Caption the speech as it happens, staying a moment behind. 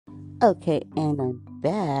Okay, and I'm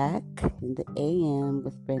back in the AM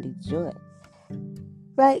with Brandy Joy.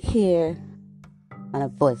 Right here on a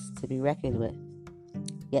voice to be reckoned with.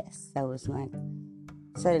 Yes, that was my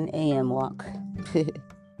sudden AM walk.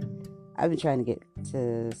 I've been trying to get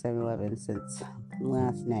to 7-Eleven since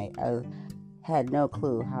last night. I had no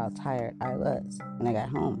clue how tired I was when I got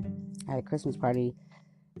home. I had a Christmas party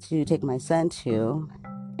to take my son to,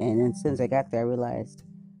 and then as soon as I got there, I realized,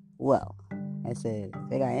 well, I said, if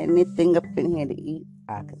they got anything up in here to eat,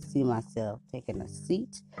 I could see myself taking a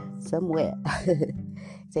seat somewhere,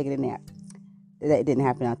 taking a nap. That didn't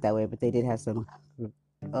happen out that way, but they did have some,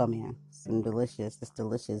 oh man, this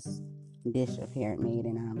delicious dish a parent made,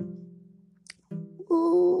 and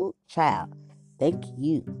ooh, child, thank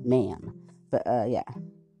you, ma'am. But yeah,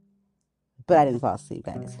 but I didn't fall asleep,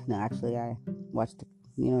 guys. No, actually, I watched,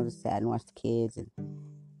 just sat and watched the kids, and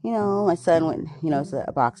my son went, it's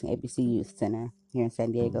a boxing ABC Youth Center here in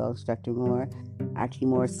San Diego. Instructor Moore, Archie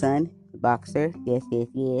Moore's son, boxer. Yes, yes,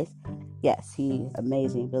 yes. Yes, he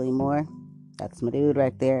amazing. Billy Moore, that's my dude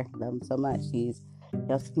right there. Love him so much. He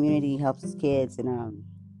helps the community, helps his kids, and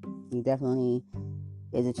he definitely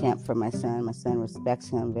is a champ for my son. My son respects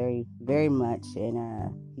him very, very much,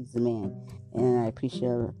 and he's the man. And I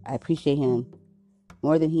appreciate him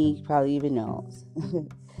more than he probably even knows.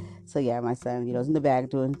 So yeah, my son, is in the back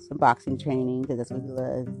doing some boxing training because that's what he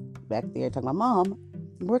loves. Back there talking about, Mom,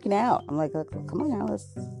 I'm working out. I'm like, come on now,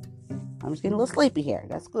 I'm just getting a little sleepy here.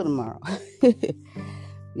 Got school tomorrow.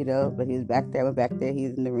 But he was back there. I went back there.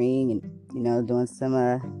 He's in the ring and doing some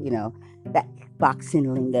that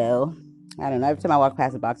boxing lingo. I don't know. Every time I walk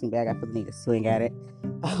past a boxing bag, I feel the need to swing at it.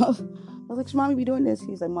 I was like, should Mommy be doing this?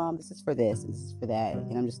 He's like, Mom, this is for this and this is for that.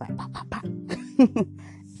 And I'm just like, pop, pop, pop.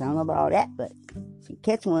 So I don't know about all that, but if you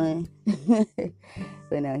catch one.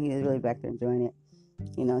 But no, he is really back there enjoying it.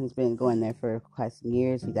 He's been going there for quite some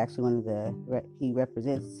years. He's actually he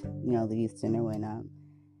represents, the youth center whenever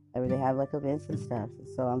they have like events and stuff.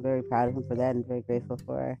 So I'm very proud of him for that and very grateful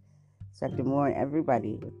for Instructor Moore and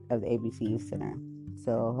everybody of the ABC Youth Center.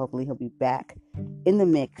 So hopefully he'll be back in the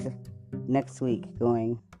mix next week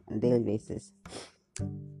going on a daily basis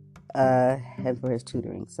and for his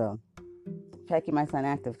tutoring. So try to keep my son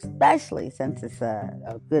active, especially since it's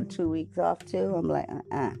a good 2 weeks off too. I'm like,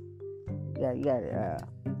 you gotta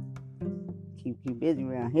keep you busy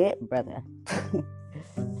around here, brother.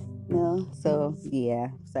 So yeah,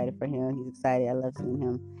 excited for him. He's excited. I love seeing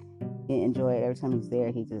him enjoy it every time he's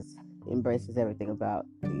there. He just embraces everything about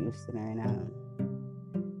the youth center, and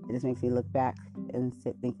it just makes me look back and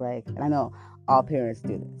think like, and I know all parents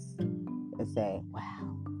do this and say,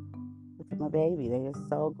 "Wow, look at my baby. They're just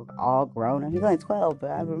so all grown." And he's only 12, but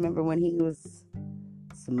I remember when he was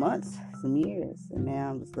some months, some years, and now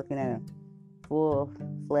I'm just looking at a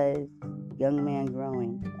full-fledged young man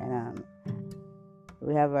growing, and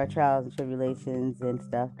we have our trials and tribulations and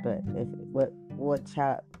stuff, but if what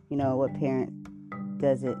child, what parent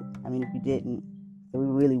does it? I mean, if you didn't, so we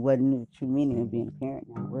really wouldn't know the true meaning of being a parent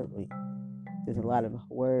now, would we? There's a lot of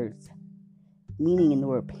words, meaning in the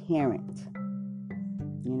word parent,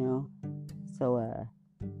 you know. So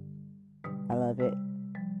I love it,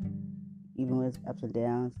 even with ups and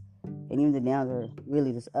downs, and even the downs are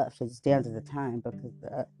really just ups. It's downs at the time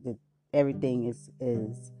because everything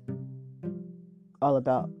is all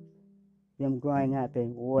about them growing up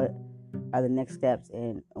and what are the next steps,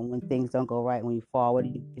 and when things don't go right, when you fall,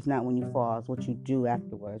 it's not when you fall, it's what you do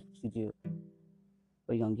afterwards. What you do,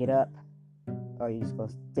 are you gonna get up, or are you just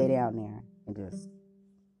gonna stay down there and just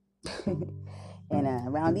and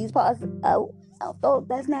around these parts, oh,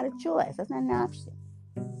 that's not a choice, that's not an option.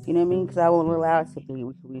 You know what I mean? Because I won't allow it to be.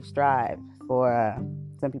 We strive for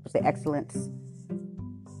some people say excellence.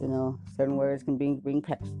 Certain words can bring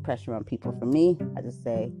pressure on people. For me, I just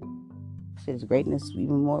say shit is greatness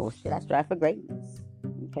even more. Well, shit, I strive for greatness.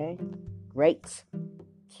 Okay, great.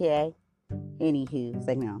 Okay. Anywho, it's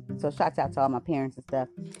like no. So shouts out to all my parents and stuff.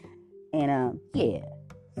 And yeah.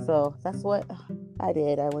 So that's what I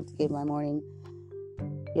did. I went to get my morning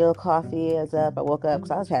coffee. I was up. I woke up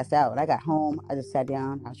because I was passed out. When I got home, I just sat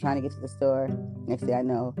down. I was trying to get to the store. Next thing I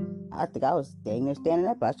know, I think I was staying there standing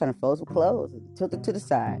up. I was trying to fold some clothes and tilt it to the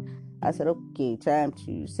side. I said, okay, time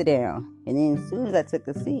to sit down. And then as soon as I took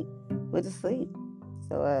a seat, went to sleep.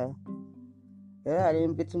 So yeah, I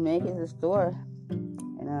didn't get to make it to the store.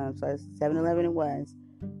 And so 7-Eleven it was.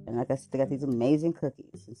 And like I said, they got these amazing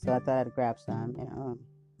cookies. And so I thought I'd grab some. And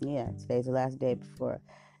yeah, today's the last day before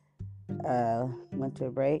winter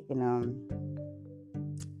break. And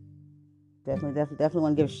definitely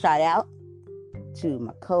want to give a shout out to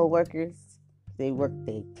my co-workers. They work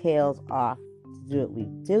their tails off to do what we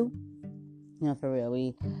do. For real,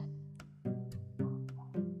 we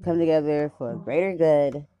come together for a greater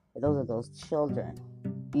good. Those are those children.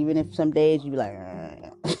 Even if some days you be like,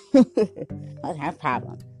 I have a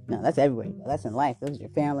problem. No, that's everywhere. That's in life. That's your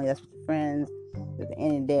family. That's with your friends. At the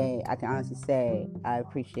end of the day, I can honestly say I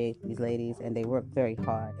appreciate these ladies, and they work very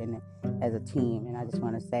hard and as a team. And I just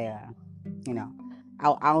want to say, you know,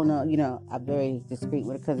 I don't know. I'm very discreet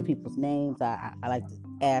when it comes to people's names. I like to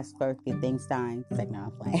ask first, get things signed. It's like, no,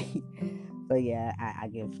 I'm playing. But yeah, I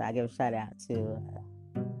give a shout out to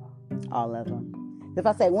all of them. If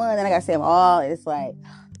I say one, then I gotta say them all. It's like,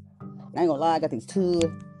 I ain't gonna lie, I got these two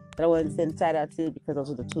that I wanted to send shout out to because those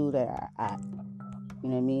are the two that I you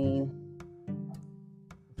know what I mean,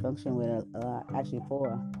 function with a lot, actually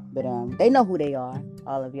four. But they know who they are,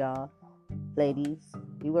 all of y'all ladies.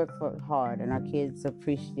 You work for hard, and our kids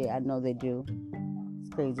appreciate. I know they do. As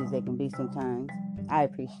crazy as they can be sometimes, I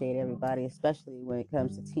appreciate everybody, especially when it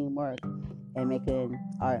comes to teamwork and making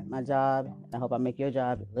my job. I hope I make your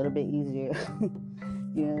job a little bit easier.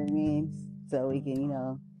 You know what I mean? So we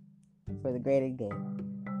can, for the greater good.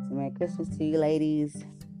 So Merry Christmas to you, ladies.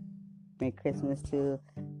 Merry Christmas to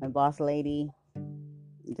my boss lady.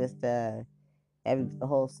 Just the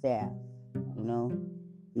whole staff.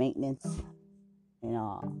 Maintenance and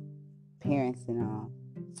all, parents and all,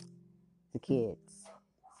 the kids.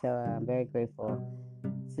 So I'm very grateful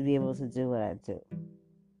to be able to do what I do.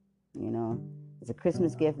 It's a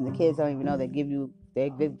Christmas gift, and the kids don't even know they've given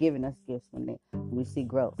us gifts when we see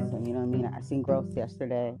growth. And you know what I mean? I seen growth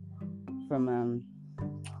yesterday from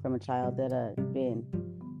a child that been,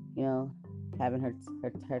 having her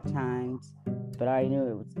times, but I already knew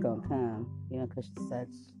it was gonna come, because she's such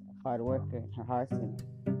a hard worker and her heart's in it,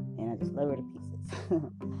 and I just love her to pieces.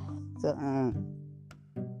 So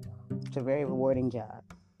it's a very rewarding job.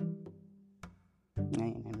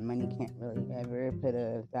 And money can't really ever put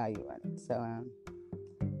a value on it. So,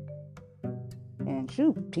 and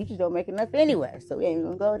shoot, teachers don't make enough anyway, so we ain't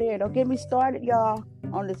even gonna go there. Don't get me started, y'all,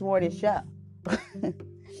 on this morning show.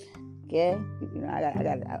 Okay,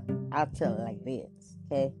 I'll tell it like this.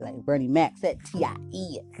 Okay, like Bernie Mac said,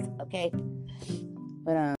 TIE. Okay,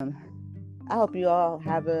 but I hope you all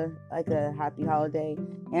have a happy holiday.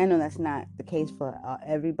 And I know that's not the case for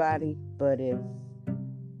everybody, but if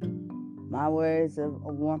my words of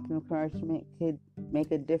warmth and encouragement could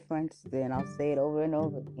make a difference, then I'll say it over and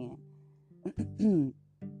over again.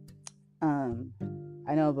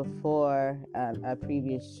 I know before a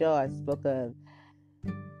previous show I spoke of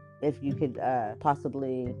if you could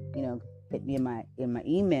possibly, hit me in my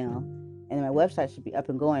email, and my website should be up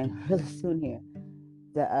and going really soon here.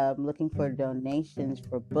 I'm looking for donations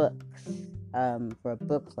for books, for a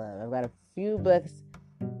book club. I've got a few books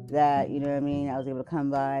that, I was able to come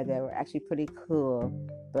by that were actually pretty cool,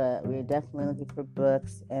 but we're definitely looking for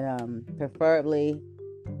books, and preferably,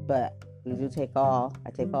 but we do take all.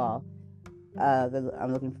 I take all.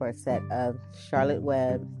 I'm looking for a set of Charlotte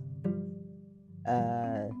Webb.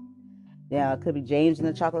 It could be James and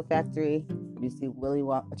the Chocolate Factory. You see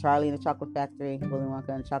Charlie and the Chocolate Factory, Willy Wonka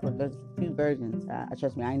and the Chocolate. There's a few versions.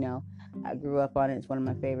 Trust me, I know. I grew up on it. It's one of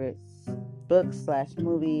my favorite books /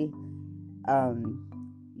 movie.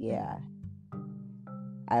 Yeah.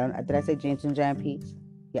 Did I say James and Giant Peach?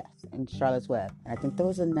 Yes, and Charlotte's Web. And I think there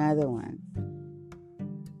was another one. I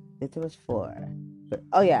think there was 4. But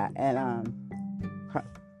and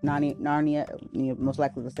Narnia. You're most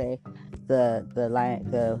likely to say the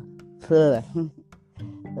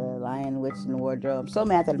Lion, Witch, and the Wardrobe. I'm so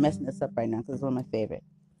mad that I'm messing this up right now because it's one of my favorite.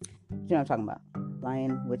 You know what I'm talking about?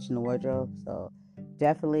 Lion, Witch, and the Wardrobe. So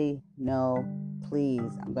definitely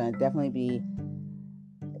please. I'm gonna definitely be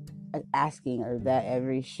asking or that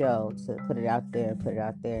every show to put it out there,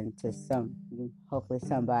 and to hopefully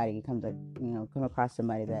somebody come across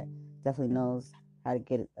somebody that definitely knows how to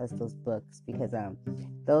get us those books, because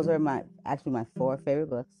those are my 4 favorite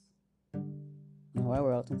books in the whole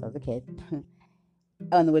world since I was a kid.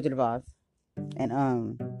 And The Wizard of Oz. And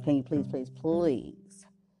can you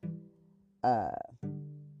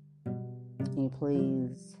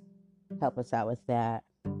please help us out with that?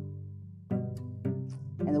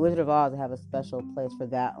 And The Wizard of Oz, I have a special place for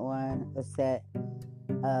that one. The set.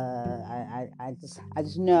 I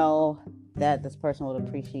just know that this person would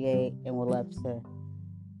appreciate and would love to,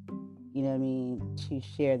 to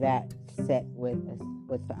share that set with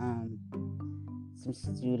some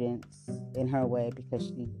students in her way, because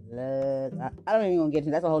she loves. I don't even want to get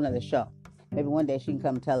into. That's a whole nother show. Maybe one day she can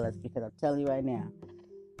come tell us, because I'm telling you right now,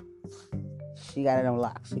 she got it on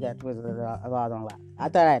lock. She got Wizard of Oz on lock. I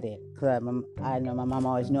thought I did, because I know my mom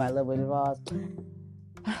always knew I love Wizard of Oz.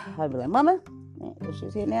 I'd be like, Mama, if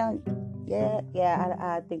she's here now, yeah,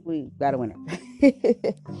 I think we got a winner.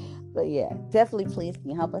 But yeah, definitely please can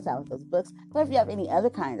you help us out with those books. But if you have any other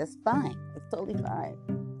kind, that's fine. It's totally fine.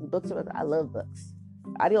 Books are, I love books.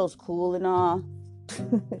 Audio's cool and all.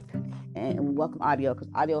 And we welcome audio because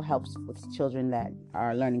audio helps with children that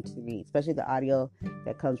are learning to read, especially the audio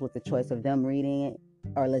that comes with the choice of them reading it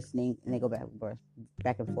or listening, and they go back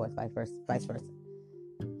and forth, vice versa.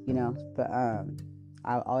 But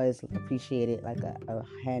I always appreciate it like a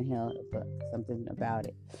handheld book, something about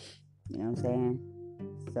it. You know what I'm saying?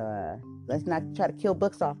 So let's not try to kill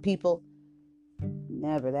books off, people.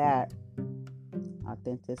 Never that.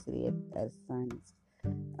 Authenticity as science.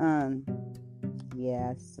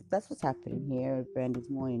 Yeah, so that's what's happening here at Brandy's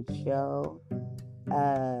Morning Show.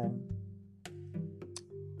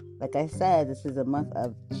 Like I said, this is a month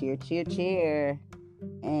of cheer, cheer, cheer.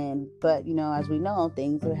 But as we know,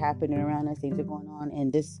 things are happening around us, things are going on,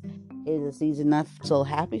 and this is a season not so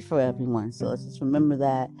happy for everyone. So let's just remember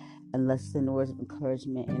that, and let's send words of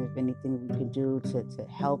encouragement, and if anything we can do to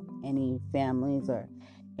help any families or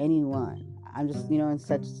anyone. I'm just, in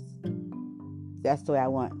such, that's the way I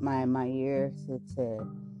want my year to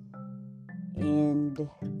end.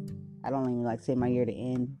 I don't even like say my year to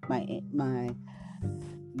end. My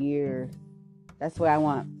year, that's what I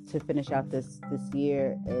want to finish out this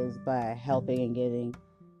year, is by helping and giving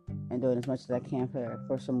and doing as much as I can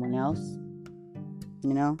for someone else,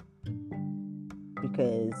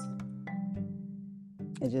 because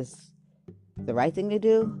it's just the right thing to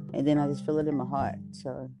do, and then I just feel it in my heart.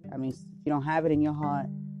 So, I mean, if you don't have it in your heart,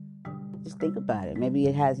 just think about it. Maybe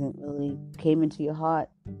it hasn't really came into your heart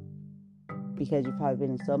because you've probably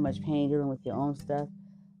been in so much pain dealing with your own stuff.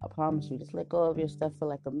 I promise you, just let go of your stuff for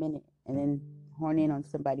like a minute and then horn in on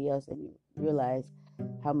somebody else, and you realize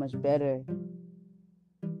how much better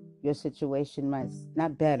your situation might,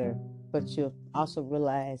 not better, but you'll also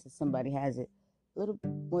realize that somebody has it a little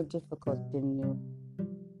more difficult than you.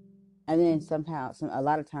 And then somehow, a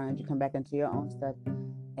lot of times you come back into your own stuff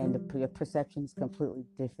and your perception is completely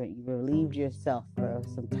different. You relieved yourself for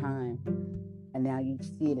some time, and now you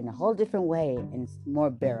see it in a whole different way, and it's more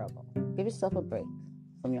bearable. Give yourself a break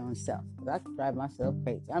from your own self. I drive myself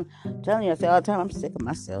crazy. I'm telling you, I say all the time, I'm sick of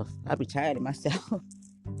myself. I be tired of myself.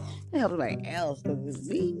 I help somebody else, because it's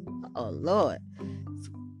me. Oh Lord, it's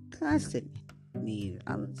constant need.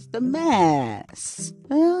 I'm just a mess.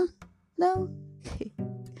 Well, no.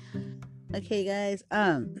 Okay, guys.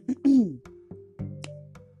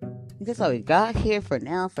 That's all we got here for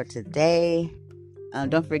now for today.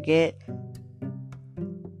 Don't forget,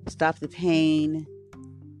 stop the pain.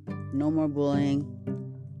 No more bullying.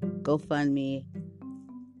 GoFundMe.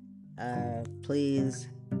 Please,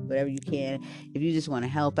 whatever you can. If you just want to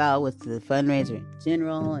help out with the fundraiser in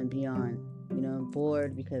general and be on,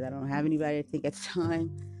 board, because I don't have anybody I think at the time,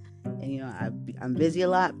 and I'm busy a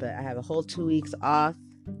lot, but I have a whole 2 weeks off.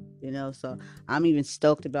 So I'm even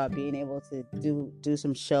stoked about being able to do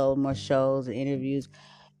some more shows and interviews.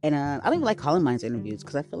 And I don't even like calling mine interviews,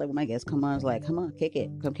 because I feel like when my guests come on, it's like, come on,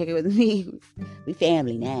 come kick it with me. We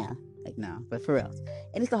family now. Like, no, but for real.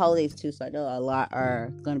 And it's the holidays too, so I know a lot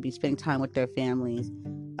are going to be spending time with their families.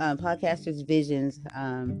 Podcasters' visions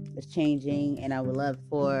is changing, and I would love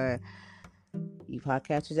for you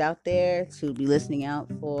podcasters out there to be listening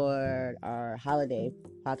out for our holiday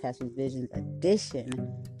Podcasters Visions edition.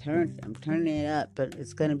 I'm turning it up, but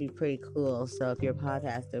it's going to be pretty cool. So if you're a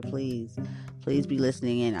podcaster, please be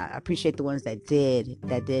listening. And I appreciate the ones that did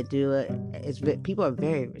do it. People are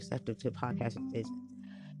very receptive to Podcasters Visions.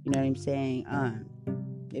 You know what I'm saying?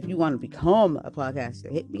 If you want to become a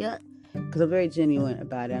podcaster, hit me up, because I'm very genuine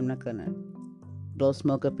about it. I'm not going to blow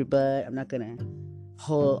smoke up your butt. I'm not going to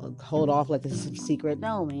hold off like this is some secret.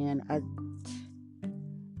 No, man.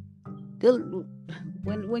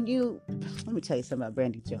 When you, let me tell you something about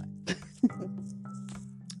Brandy Joy.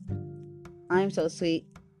 I'm so sweet.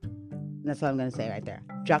 That's what I'm gonna say right there.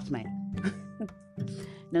 Drop the mic.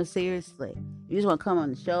 No, seriously. You just want to come on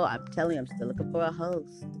the show? I'm telling you, I'm still looking for a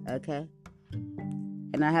host. Okay.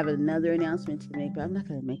 And I have another announcement to make, but I'm not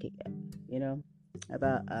gonna make it yet.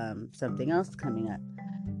 About something else coming up.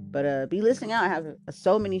 But be listening out. I have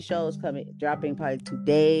so many shows dropping probably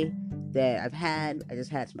today that I've had. I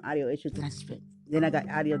just had some audio issues. Then I got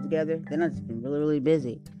audio together. Then I've just been really, really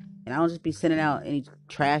busy. And I don't just be sending out any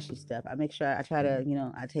trashy stuff. I make sure I try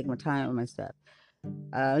to, I take my time with my stuff.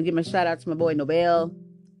 I'll give my shout out to my boy Nobel.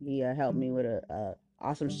 He helped me with a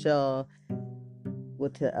awesome show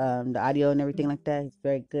with the audio and everything like that. He's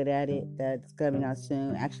very good at it. That's coming out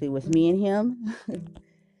soon. Actually, with me and him.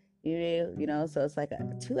 So it's like a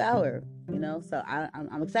 2-hour, so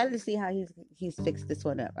I'm excited to see how he's fixed this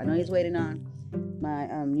one up. I know he's waiting on my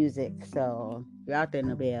music, so if you're out there,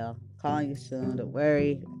 Nobel, calling you soon. Don't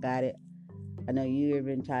worry, I got it. I know you've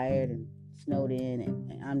been tired and snowed in,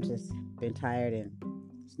 and I'm just been tired and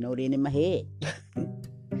snowed in my head.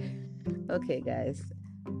 Okay, guys.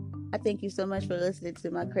 I thank you so much for listening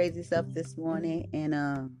to my crazy stuff this morning,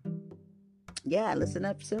 and yeah, listen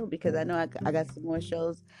up soon because I know I got some more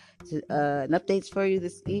shows and updates for you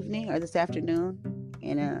this evening or this afternoon,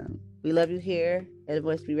 and we love you here at A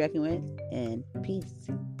Voice to Be Reckoned With, and peace.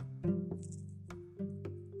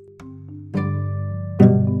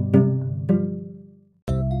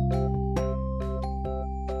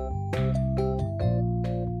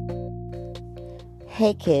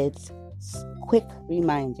 Hey kids, quick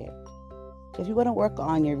reminder. If you want to work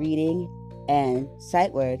on your reading and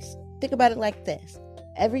sight words, think about it like this.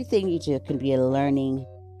 Everything you do can be a learning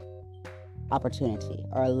opportunity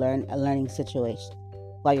or a learning situation.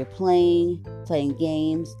 While you're playing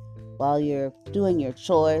games, while you're doing your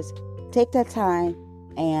chores, take that time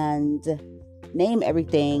and name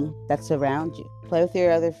everything that's around you. Play with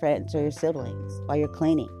your other friends or your siblings while you're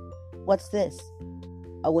cleaning. What's this?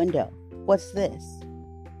 A window. What's this?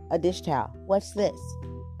 A dish towel. What's this?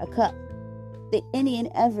 A cup. Any and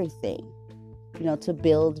everything, to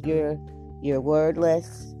build your word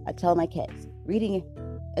list. I tell my kids, reading,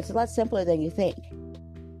 it's a lot simpler than you think.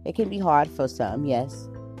 It can be hard for some, yes.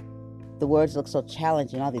 The words look so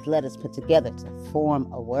challenging, all these letters put together to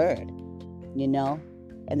form a word,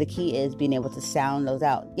 and the key is being able to sound those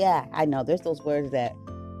out. Yeah, I know there's those words that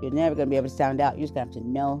you're never going to be able to sound out. You're just going to have to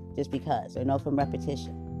know just because, or know from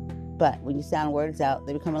repetition. But when you sound words out,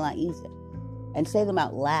 they become a lot easier. And say them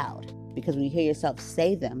out loud, because when you hear yourself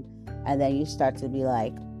say them, and then you start to be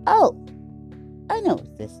like, oh, I know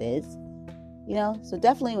what this is. So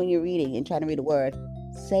definitely when you're reading and trying to read a word,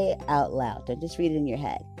 say it out loud. Don't just read it in your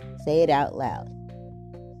head. Say it out loud.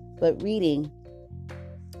 But reading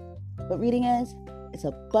is, it's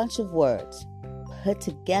a bunch of words put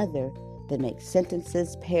together that make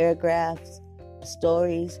sentences, paragraphs,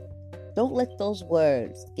 stories. Don't let those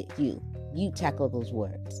words get you. You tackle those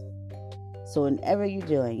words. So whenever you're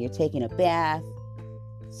doing, you're taking a bath,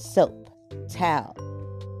 soap, towel,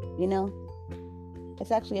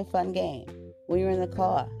 it's actually a fun game. When you're in the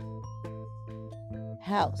car,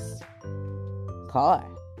 house, car,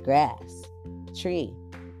 grass, tree,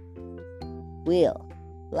 wheel,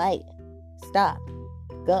 light, stop,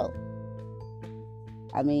 go.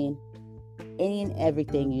 I mean, any and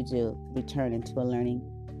everything you do can be turned into a learning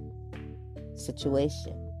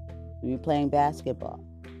situation. When you're playing basketball,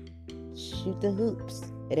 shoot the hoops.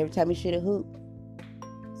 And every time you shoot a hoop,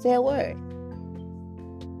 say a word.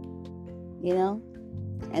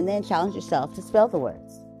 And then challenge yourself to spell the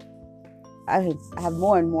words. I have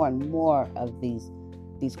more and more and more of these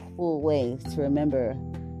cool ways to remember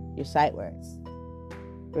your sight words.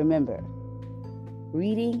 Remember,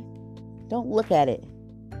 reading, don't look at it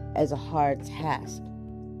as a hard task.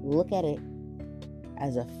 Look at it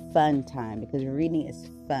as a fun time, because reading is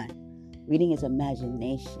fun. Reading is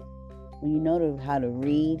imagination. When you know how to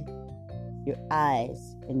read, your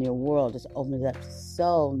eyes and your world just opens up to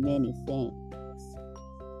so many things.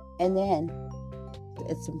 And then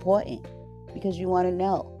it's important because you want to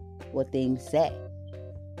know what things say.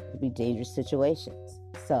 It could be dangerous situations.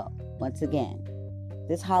 So, once again,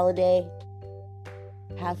 this holiday,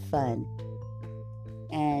 have fun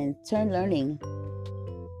and turn learning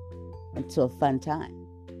into a fun time,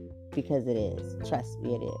 because it is. Trust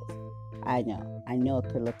me, it is. I know it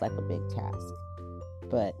could look like a big task,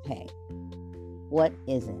 but hey, what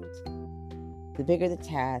isn't? The bigger the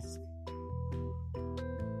task,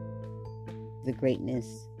 the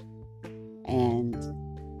greatness, and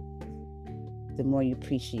the more you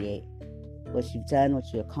appreciate what you've done, what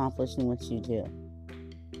you accomplished, and what you do.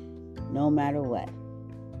 No matter what,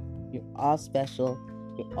 you're all special.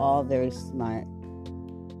 You're all very smart.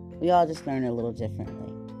 We all just learn a little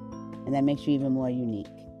differently, and that makes you even more unique.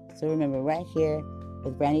 So remember, right here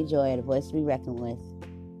with Brandy Joy at A Voice to Be Reckoned With,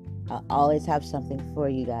 I'll always have something for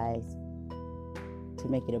you guys to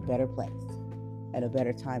make it a better place and a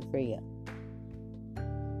better time for you.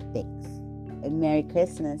 Thanks. And Merry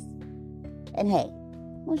Christmas. And hey,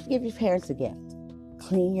 why don't you give your parents a gift?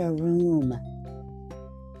 Clean your room.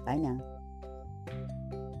 Bye now.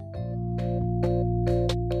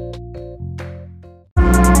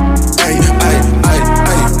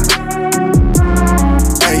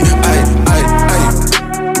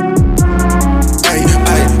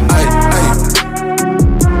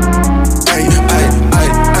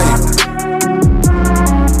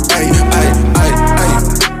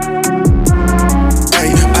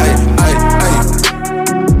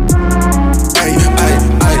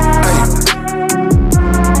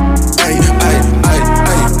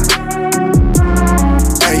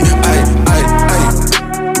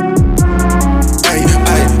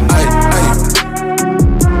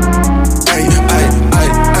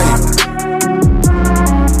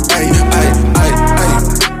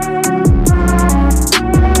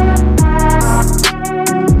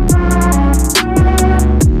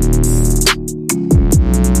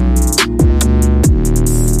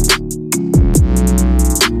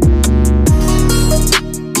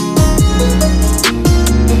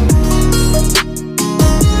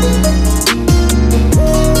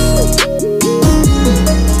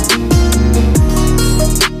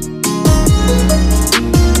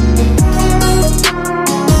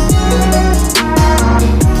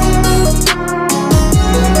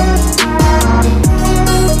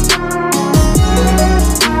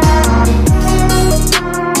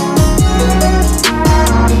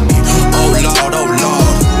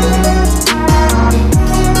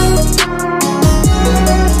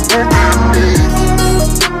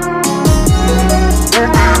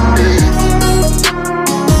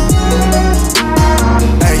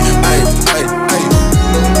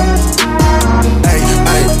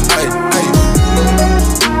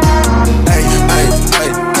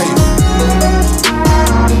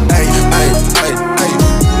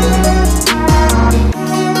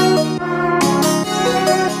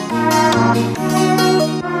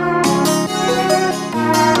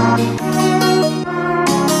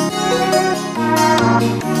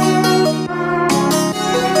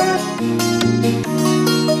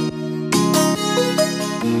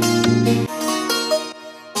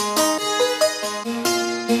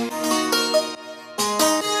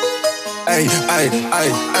 ay, ay, ay,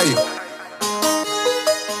 ay.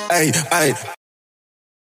 Ay, ay.